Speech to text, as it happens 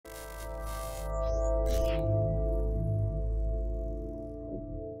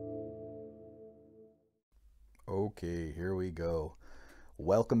Okay, here we go.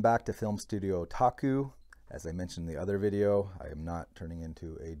 Welcome back to Film Studi-o-taku. As I mentioned in the other video, I am not turning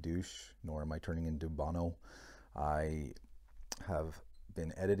into a douche, nor am I turning into Bono. I have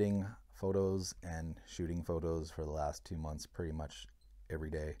been editing photos and shooting photos for the last 2 months pretty much every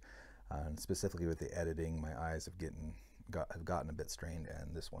day. And specifically with the editing, my eyes have gotten a bit strained,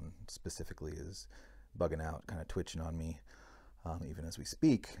 and this one specifically is bugging out, kind of twitching on me even as we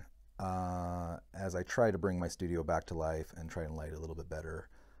speak. As I try to bring my studio back to life and try and light a little bit better.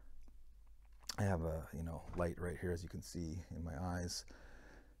 I have a light right here, as you can see, in my eyes,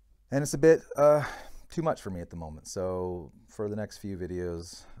 and it's a bit too much for me at the moment. So for the next few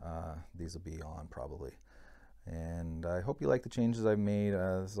videos, these will be on probably, and I hope you like the changes I've made.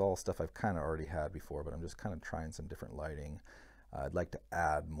 This is all stuff I've kind of already had before, but I'm just kind of trying some different lighting. I'd like to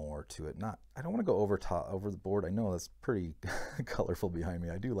add more to it. I don't want to go over the board. I know that's pretty colorful behind me.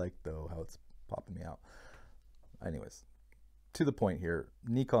 I do like, though, how it's popping me out. Anyways, to the point here,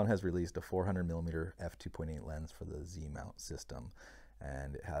 Nikon has released a 400mm f2.8 lens for the Z mount system,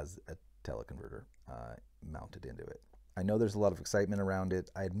 and it has a teleconverter mounted into it. I know there's a lot of excitement around it.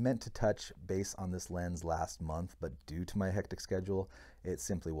 I had meant to touch base on this lens last month, but due to my hectic schedule, it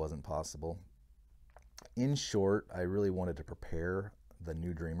simply wasn't possible. In short, I really wanted to prepare the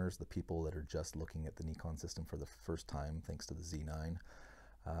new dreamers, the people that are just looking at the Nikon system for the first time, thanks to the Z9,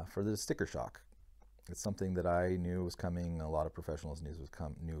 for the sticker shock. It's something that I knew was coming. A lot of professionals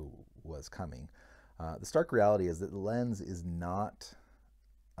knew was coming. The stark reality is that the lens is not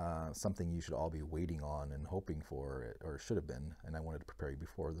something you should all be waiting on and hoping for, or should have been, and I wanted to prepare you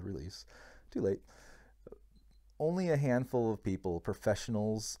before the release. Too late. Only a handful of people,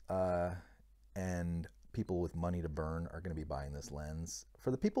 professionals, and people with money to burn, are going to be buying this lens.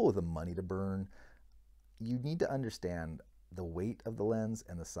 For the people with the money to burn, you need to understand the weight of the lens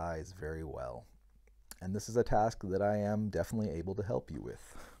and the size very well. And this is a task that I am definitely able to help you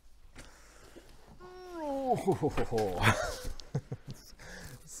with.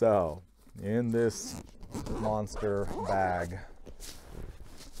 So, in this monster bag,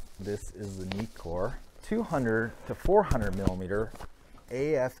 this is the Nikkor 200 to 400mm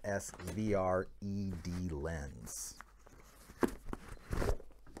AFS VR ED lens.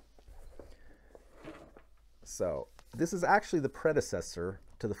 So this is actually the predecessor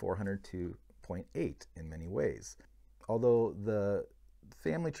to the 402.8 in many ways. Although the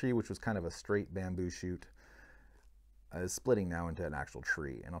family tree, which was kind of a straight bamboo shoot, is splitting now into an actual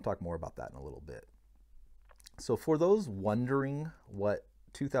tree, and I'll talk more about that in a little bit. So for those wondering what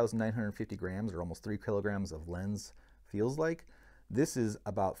 2,950 grams, or almost 3 kilograms of lens feels like, this is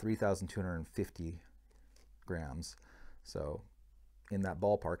about 3,250 grams, so in that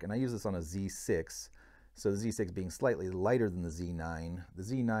ballpark. And I use this on a Z6, so the Z6 being slightly lighter than the Z9. The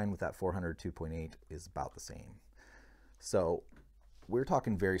Z9 with that 402.8 is about the same. So we're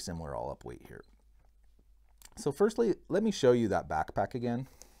talking very similar all up weight here. So firstly, let me show you that backpack again,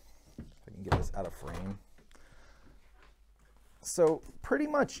 if I can get this out of frame. So pretty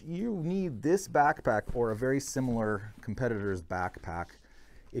much you need this backpack or a very similar competitor's backpack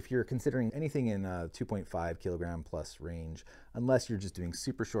if you're considering anything in a 2.5 kilogram plus range, unless you're just doing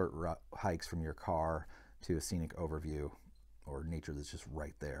super short hikes from your car to a scenic overview or nature that's just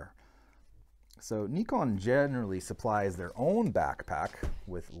right there. So Nikon generally supplies their own backpack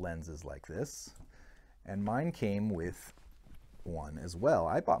with lenses like this, and mine came with one as well.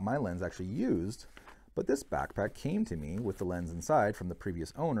 I bought my lens actually used, but this backpack came to me with the lens inside from the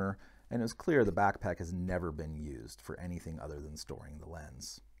previous owner, and it was clear the backpack has never been used for anything other than storing the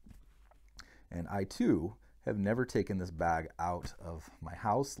lens. And I too have never taken this bag out of my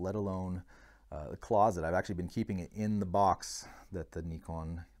house, let alone the closet. I've actually been keeping it in the box that the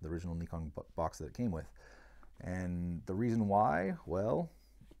original Nikon box that it came with. And the reason why, well,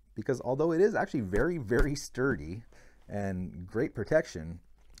 because although it is actually very, very sturdy and great protection,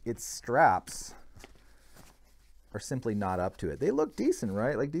 its straps are simply not up to it. They look decent,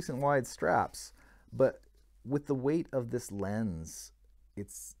 right? Like decent wide straps, but with the weight of this lens,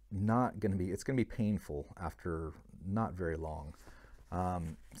 it's going to be painful after not very long.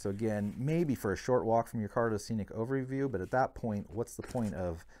 So again, maybe for a short walk from your car to a scenic overview, but at that point, what's the point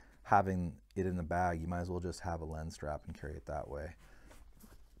of having it in the bag? You might as well just have a lens strap and carry it that way.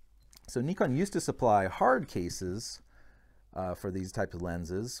 So Nikon used to supply hard cases for these types of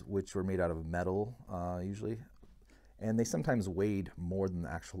lenses, which were made out of metal usually, and they sometimes weighed more than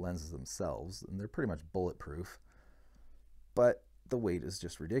the actual lenses themselves, and they're pretty much bulletproof, but the weight is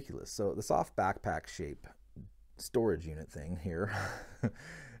just ridiculous. So the soft backpack shape storage unit thing here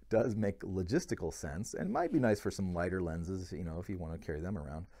does make logistical sense, and might be nice for some lighter lenses, if you want to carry them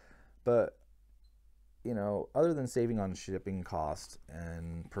around. But you know, other than saving on shipping costs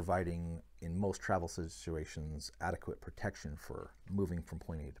and providing, in most travel situations, adequate protection for moving from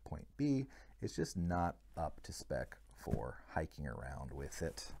point A to point B, it's just not up to spec for hiking around with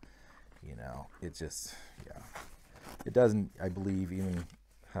it. You know, it just, yeah. It doesn't, I believe, even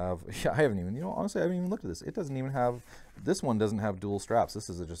have, yeah, I haven't even, you know, honestly, I haven't even looked at this. It doesn't even have, this one doesn't have dual straps. This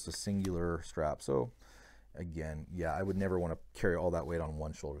is just a singular strap. So, again, yeah, I would never want to carry all that weight on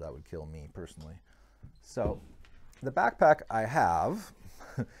one shoulder. That would kill me personally. So the backpack I have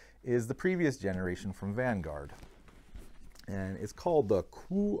is the previous generation from Vanguard, and it's called the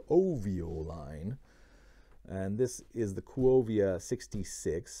Kuovio line, and this is the Kuovia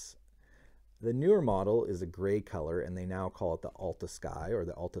 66. The newer model is a gray color, and they now call it the Alta Sky or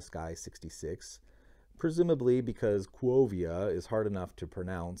the Alta Sky 66, presumably because Kuovia is hard enough to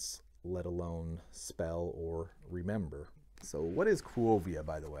pronounce, let alone spell or remember. So what is Kuovia,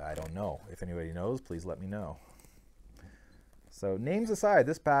 by the way? I don't know. If anybody knows, please let me know. So names aside,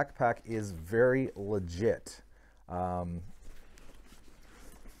 this backpack is very legit. And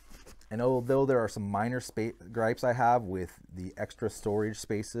although there are some minor gripes I have with the extra storage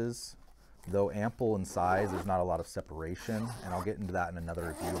spaces, though ample in size, there's not a lot of separation, and I'll get into that in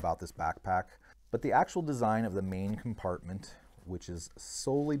another review about this backpack. But the actual design of the main compartment, which is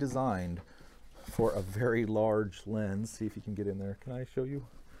solely designed for a very large lens. See if you can get in there. Can I show you?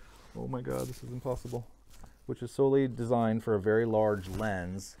 Oh my God, this is impossible. Which is solely designed for a very large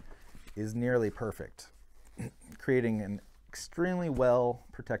lens, is nearly perfect, creating an extremely well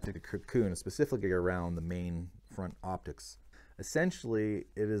protected cocoon, specifically around the main front optics. Essentially,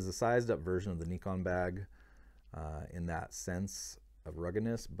 it is a sized up version of the Nikon bag in that sense of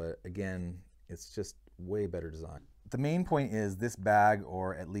ruggedness, but again, it's just way better design. The main point is this bag,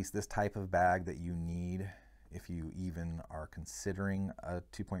 or at least this type of bag that you need if you even are considering a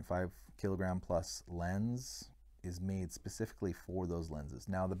 2.5 kilogram plus lens, is made specifically for those lenses.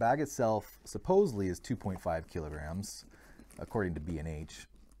 Now the bag itself supposedly is 2.5 kilograms according to B&H,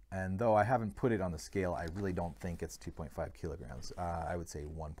 and though I haven't put it on the scale, I really don't think it's 2.5 kilograms. I would say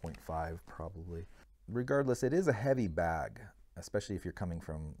 1.5 probably. Regardless, it is a heavy bag, especially if you're coming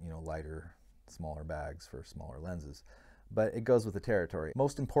from, you know, lighter, smaller bags for smaller lenses, but it goes with the territory.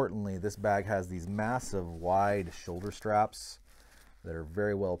 Most importantly, this bag has these massive wide shoulder straps that are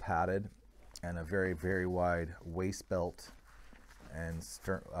very well padded, and a very, very wide waist belt. And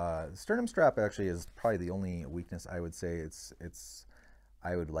sternum strap actually is probably the only weakness. I would say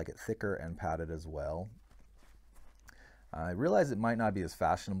I would like it thicker and padded as well. I realize it might not be as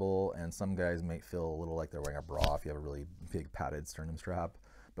fashionable, and some guys might feel a little like they're wearing a bra if you have a really big padded sternum strap.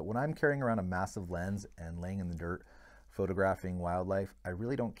 But when I'm carrying around a massive lens and laying in the dirt photographing wildlife, I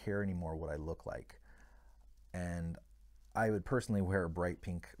really don't care anymore what I look like. And I would personally wear a bright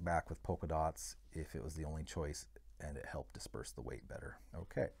pink back with polka dots if it was the only choice, and it helped disperse the weight better.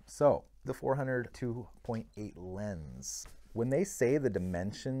 Okay, so the 400 2.8 lens. When they say the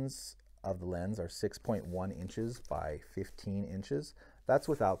dimensions of the lens are 6.1 inches by 15 inches, that's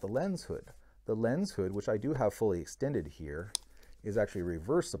without the lens hood. The lens hood, which I do have fully extended here, is actually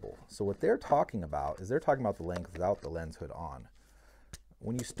reversible. So what they're talking about is they're talking about the length without the lens hood on.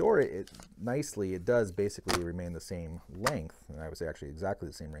 When you store it nicely, it does basically remain the same length, and I would say actually exactly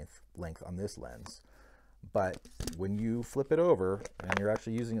the same length on this lens. But when you flip it over and you're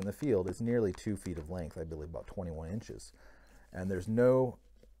actually using it in the field, it's nearly 2 feet of length, I believe about 21 inches. And there's no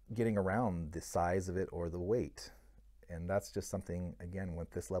getting around the size of it or the weight. And that's just something, again, with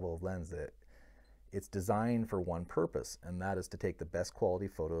this level of lens, that it's designed for one purpose, and that is to take the best quality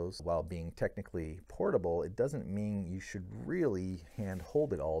photos while being technically portable. It doesn't mean you should really hand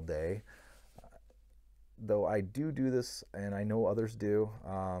hold it all day. Though I do this, and I know others do.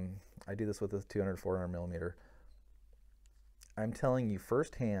 I do this with a 200, 400 millimeter. I'm telling you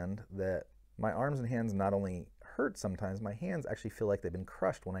firsthand that my arms and hands not only hurt sometimes, my hands actually feel like they've been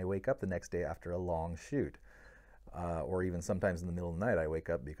crushed when I wake up the next day after a long shoot. Or even sometimes in the middle of the night I wake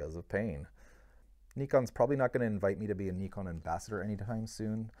up because of pain. Nikon's probably not going to invite me to be a Nikon ambassador anytime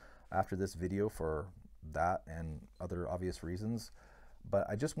soon after this video for that and other obvious reasons. But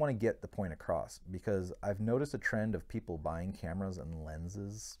I just want to get the point across, because I've noticed a trend of people buying cameras and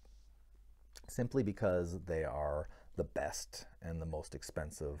lenses simply because they are the best and the most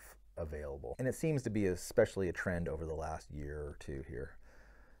expensive available. And it seems to be especially a trend over the last year or two here.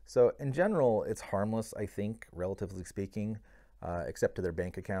 So in general, it's harmless, I think, relatively speaking, except to their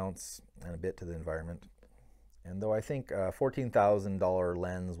bank accounts and a bit to the environment. And though I think a $14,000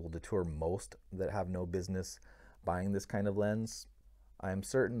 lens will deter most that have no business buying this kind of lens, I'm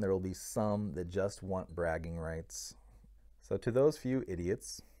certain there will be some that just want bragging rights. So to those few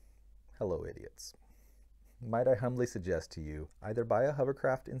idiots, hello idiots. might I humbly suggest to you, either buy a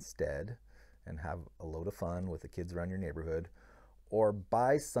hovercraft instead and have a load of fun with the kids around your neighborhood, or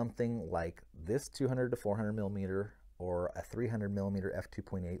buy something like this 200 to 400 millimeter or a 300 millimeter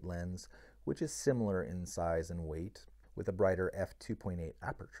f2.8 lens, which is similar in size and weight with a brighter f2.8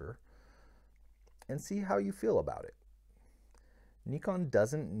 aperture, and see how you feel about it. Nikon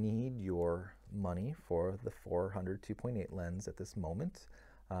doesn't need your money for the 400 2.8 lens at this moment.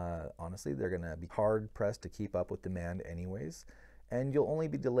 Honestly, they're going to be hard pressed to keep up with demand anyways, and you'll only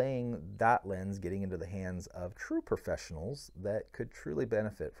be delaying that lens getting into the hands of true professionals that could truly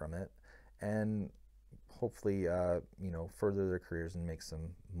benefit from it and hopefully further their careers and make some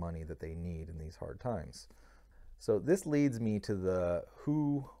money that they need in these hard times. So this leads me to the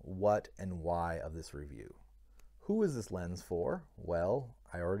who, what, and why of this review. Who is this lens for? Well,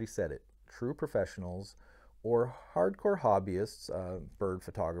 I already said it. True professionals or hardcore hobbyists, bird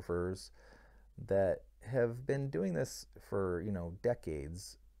photographers that have been doing this for,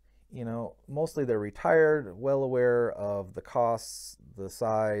 decades. Mostly they're retired, well aware of the costs, the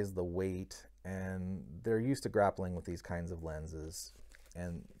size, the weight, and they're used to grappling with these kinds of lenses,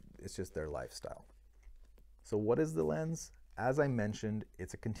 and it's just their lifestyle. So what is the lens? As I mentioned,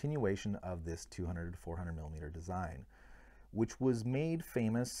 it's a continuation of this 200 to 400 millimeter design, which was made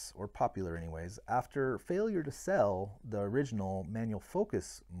famous, or popular anyways, after failure to sell the original manual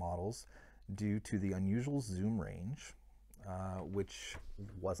focus models due to the unusual zoom range, which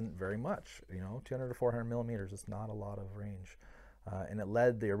wasn't very much. 200 to 400 millimeters is not a lot of range. And it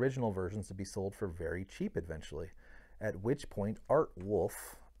led the original versions to be sold for very cheap eventually, at which point Art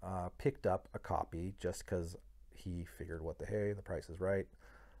Wolf picked up a copy just because he figured, what the hey, the price is right,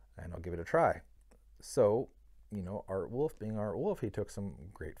 and I'll give it a try. So, Art Wolf being Art Wolf, he took some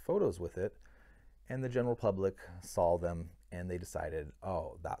great photos with it, and the general public saw them, and they decided,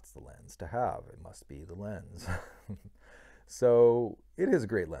 oh, that's the lens to have. It must be the lens. So it is a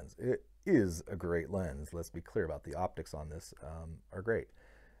great lens. It is a great lens. Let's be clear about the optics on this are great.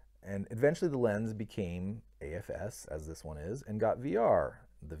 And eventually the lens became AFS, as this one is, and got VR.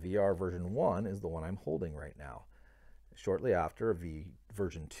 The VR version 1 is the one I'm holding right now. Shortly after,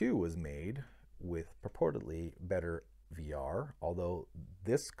 version 2 was made with purportedly better VR, although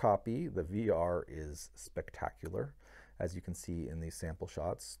this copy, the VR, is spectacular, as you can see in these sample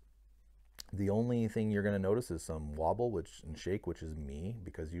shots. The only thing you're going to notice is some wobble and shake, which is me,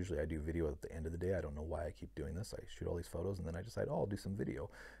 because usually I do video at the end of the day. I don't know why I keep doing this. I shoot all these photos and then I decide, oh, I'll do some video,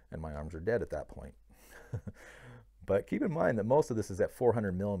 and my arms are dead at that point. But keep in mind that most of this is at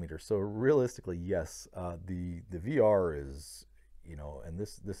 400 millimeters. So realistically, yes, the VR is, and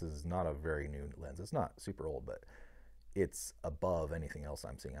this is not a very new lens. It's not super old, but it's above anything else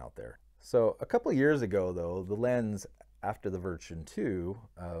I'm seeing out there. So a couple of years ago, though, the lens, after the version 2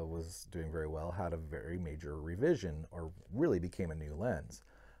 was doing very well, had a very major revision, or really became a new lens.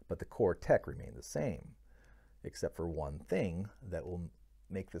 But the core tech remained the same, except for one thing that will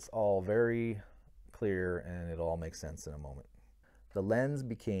make this all very clear, and it all makes sense in a moment. The lens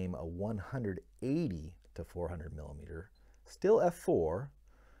became a 180 to 400 millimeter, still f4,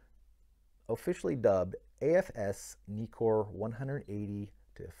 officially dubbed AFS Nikkor 180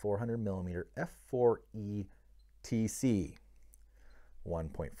 to 400 millimeter f4E TC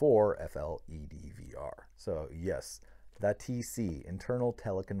 1.4 FLED VR. So yes, that TC, internal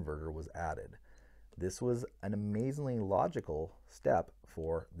teleconverter, was added. This was an amazingly logical step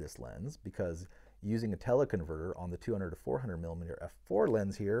for this lens, because using a teleconverter on the 200 to 400 millimeter f4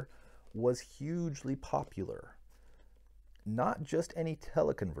 lens here was hugely popular. Not just any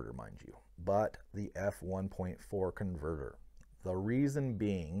teleconverter, mind you, but the f1.4 converter. The reason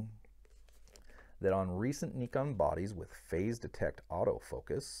being that on recent Nikon bodies with phase detect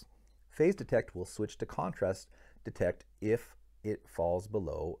autofocus, phase detect will switch to contrast detect if it falls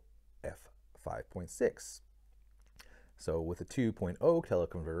below f5.6. So with a 2.0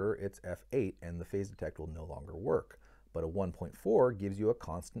 teleconverter, it's f8 and the phase detect will no longer work. But a 1.4 gives you a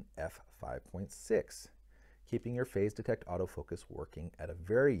constant f5.6, keeping your phase detect autofocus working at a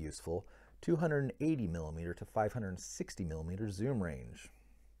very useful 280 millimeter to 560 millimeter zoom range.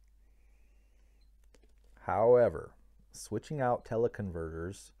 However, switching out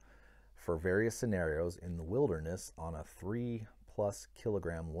teleconverters for various scenarios in the wilderness on a 3+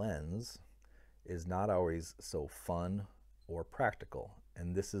 kilogram lens is not always so fun or practical,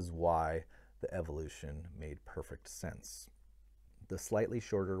 and this is why the evolution made perfect sense. The slightly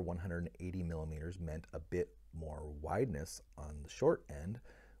shorter 180 millimeters meant a bit more wideness on the short end,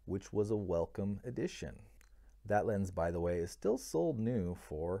 which was a welcome addition. That lens, by the way, is still sold new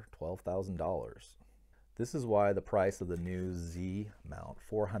for $12,000. This is why the price of the new Z mount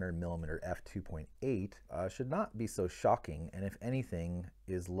 400mm f2.8 should not be so shocking, and if anything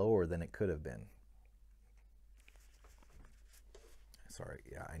is lower than it could have been. Sorry,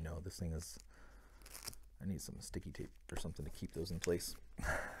 yeah, I know this thing is, I need some sticky tape or something to keep those in place.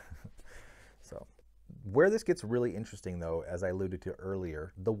 So, where this gets really interesting though, as I alluded to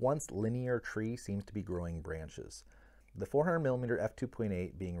earlier, the once linear tree seems to be growing branches. The 400mm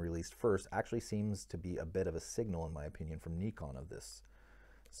f2.8 being released first actually seems to be a bit of a signal, in my opinion, from Nikon of this.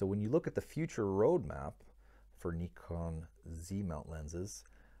 So when you look at the future roadmap for Nikkor Z mount lenses,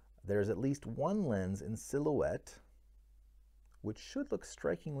 there's at least one lens in silhouette which should look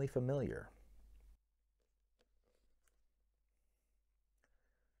strikingly familiar.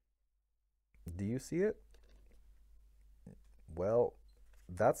 Do you see it? Well,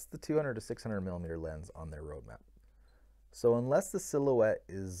 that's the 200 to 600mm lens on their roadmap. So unless the silhouette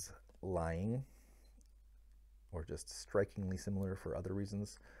is lying or just strikingly similar for other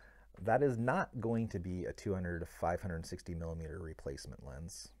reasons, that is not going to be a 200 to 560mm replacement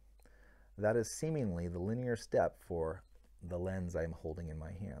lens. That is seemingly the linear step for the lens I'm holding in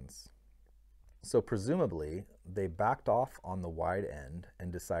my hands. So presumably they backed off on the wide end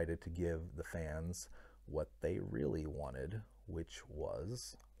and decided to give the fans what they really wanted, which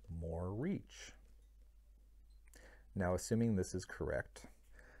was more reach. Now, assuming this is correct,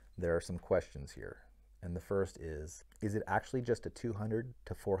 there are some questions here. And the first is it actually just a 200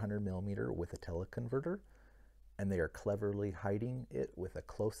 to 400mm with a teleconverter, and they are cleverly hiding it with a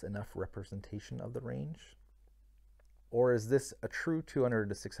close enough representation of the range? Or is this a true 200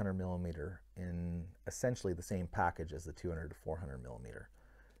 to 600mm in essentially the same package as the 200 to 400mm?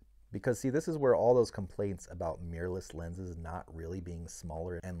 Because see, this is where all those complaints about mirrorless lenses not really being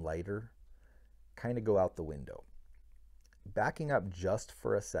smaller and lighter kind of go out the window. Backing up just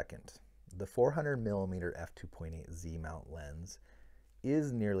for a second, the 400mm f2.8 Z mount lens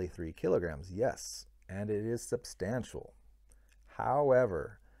is nearly 3 kilograms, yes, and it is substantial.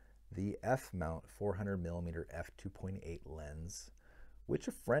 However, the F-mount 400mm f2.8 lens, which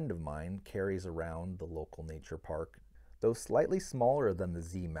a friend of mine carries around the local nature park, though slightly smaller than the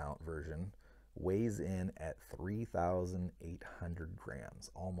Z-mount version, weighs in at 3,800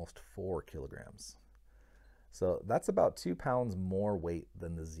 grams, almost 4 kilograms. So that's about 2 pounds more weight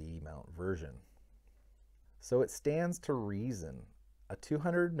than the Z-mount version. So it stands to reason a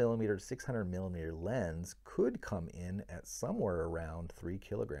 200mm to 600mm lens could come in at somewhere around 3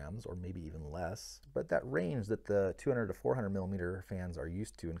 kilograms or maybe even less, but that range that the 200 to 400mm fans are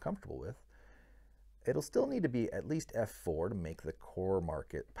used to and comfortable with, it'll still need to be at least f4 to make the core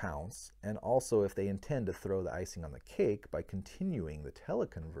market pounce, and also if they intend to throw the icing on the cake by continuing the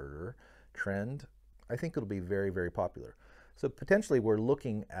teleconverter trend, I think it'll be very, very popular. So potentially we're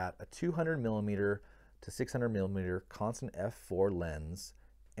looking at a 200mm to 600mm constant f4 lens,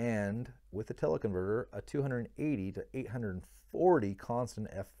 and with the teleconverter, a 280 to 840 constant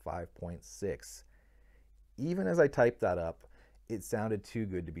f5.6. Even as I typed that up, it sounded too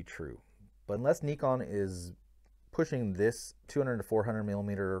good to be true. But unless Nikon is pushing this 200 to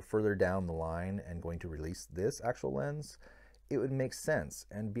 400mm further down the line and going to release this actual lens, it would make sense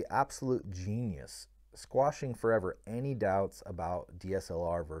and be absolute genius, squashing forever any doubts about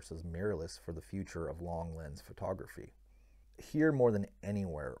DSLR versus mirrorless for the future of long lens photography. Here more than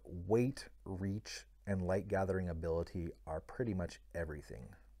anywhere, weight, reach, and light gathering ability are pretty much everything.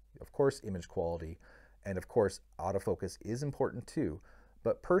 Of course, image quality, and of course, autofocus is important too,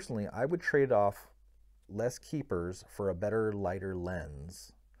 but personally, I would trade off less keepers for a better, lighter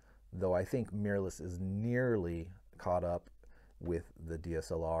lens, though I think mirrorless is nearly caught up with the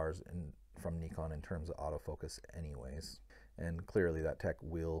DSLRs from Nikon in terms of autofocus anyways. And clearly that tech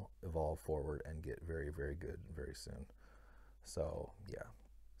will evolve forward and get very, very good very soon. So yeah.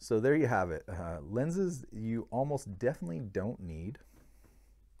 So there you have it. Lenses you almost definitely don't need.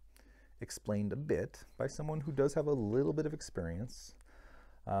 Explained a bit by someone who does have a little bit of experience.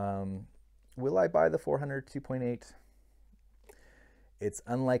 Will I buy the 400 2.8? It's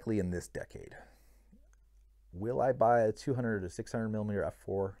unlikely in this decade. Will I buy a 200 to 600mm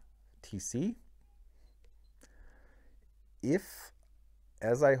f4 TC? If,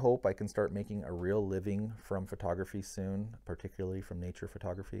 as I hope, I can start making a real living from photography soon, particularly from nature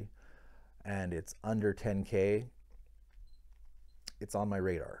photography, and it's under 10K, it's on my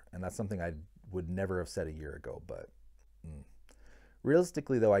radar. And that's something I would never have said a year ago, but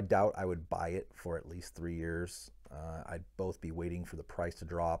realistically though, I doubt I would buy it for at least 3 years. I'd both be waiting for the price to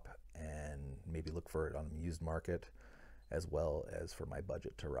drop and maybe look for it on the used market, as well as for my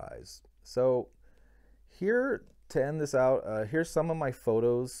budget to rise. So here, to end this out, here's some of my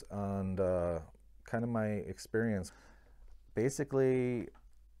photos and kind of my experience. Basically,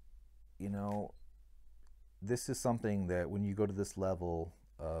 you know, this is something that when you go to this level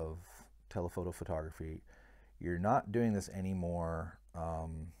of telephoto photography, you're not doing this anymore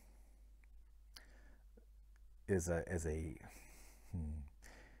it's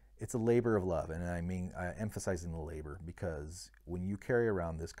a labor of love, and I mean emphasizing the labor, because when you carry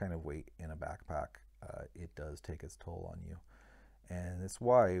around this kind of weight in a backpack, it does take its toll on you. And that's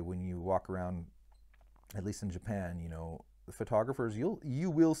why when you walk around, at least in Japan, you know, the photographers, you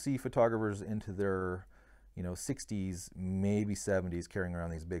will see photographers into their, you know, 60s, maybe 70s, carrying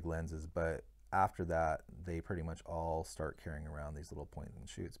around these big lenses, but after that, they pretty much all start carrying around these little point and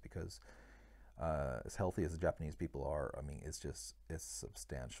shoots, because as healthy as the Japanese people are, I mean, it's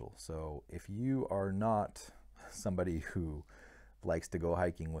substantial. So if you are not somebody who likes to go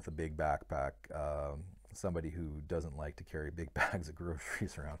hiking with a big backpack, somebody who doesn't like to carry big bags of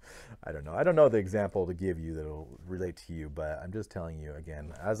groceries around, I don't know the example to give you that'll relate to you, but I'm just telling you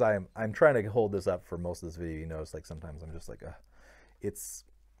again, as I'm trying to hold this up for most of this video, you notice like sometimes I'm just like, it's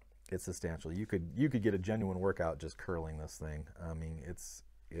substantial. You could get a genuine workout just curling this thing. I mean, it's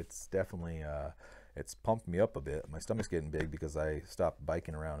definitely it's pumped me up a bit. My stomach's getting big because I stopped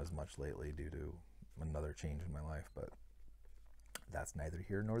biking around as much lately due to another change in my life, but that's neither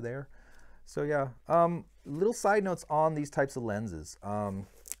here nor there. So yeah, little side notes on these types of lenses.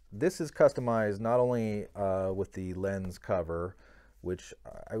 This is customized not only with the lens cover, which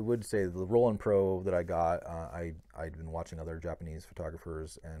I would say the Roland Pro that I got, I'd been watching other Japanese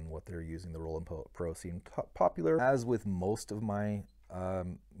photographers and what they're using. The Roland Pro seemed popular. As with most of my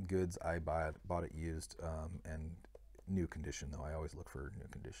goods, I bought it used and new condition, though I always look for new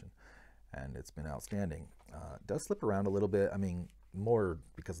condition, and it's been outstanding. It does slip around a little bit, I mean, more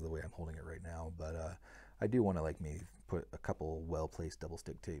because of the way I'm holding it right now, but I do want to like maybe put a couple well-placed double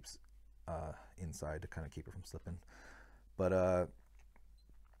stick tapes inside to kind of keep it from slipping. But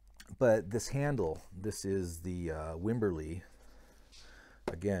this handle, this is the Wimberley.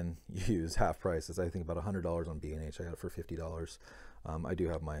 Again, used half price. It's I think about $100 on B&H. I got it for $50. I do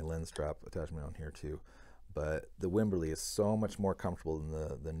have my lens strap attachment on here too, but the Wimberley is so much more comfortable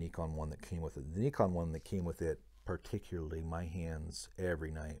than the Nikon one that came with it. The Nikon one that came with it, particularly, my hands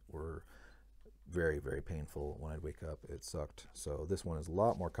every night were very, very painful when I'd wake up. It sucked. So this one is a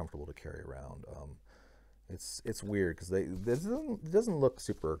lot more comfortable to carry around. It's weird because it doesn't look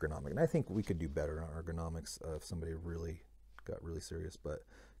super ergonomic, and I think we could do better on ergonomics if somebody really got really serious, but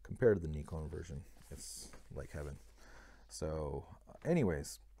compared to the Nikon version, it's like heaven. So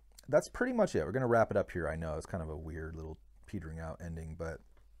anyways, that's pretty much it. We're gonna wrap it up here. I know it's kind of a weird little petering out ending, but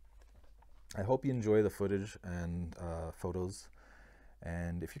I hope you enjoy the footage and photos.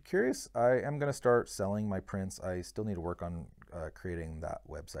 And if you're curious, I am gonna start selling my prints. I still need to work on creating that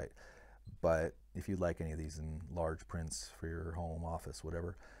website, but if you'd like any of these in large prints for your home office,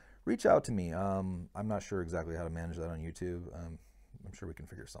 whatever, reach out to me. I'm not sure exactly how to manage that on YouTube. I'm sure we can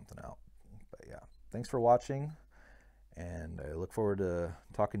figure something out. But yeah, thanks for watching, and I look forward to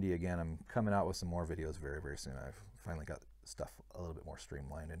talking to you again. I'm coming out with some more videos very, very soon. I've finally got stuff a little bit more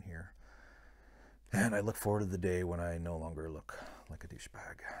streamlined in here, and I look forward to the day when I no longer look like a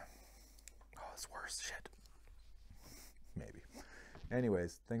douchebag. Oh, it's worse. Shit. Maybe.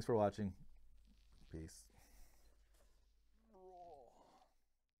 Anyways, thanks for watching. Peace.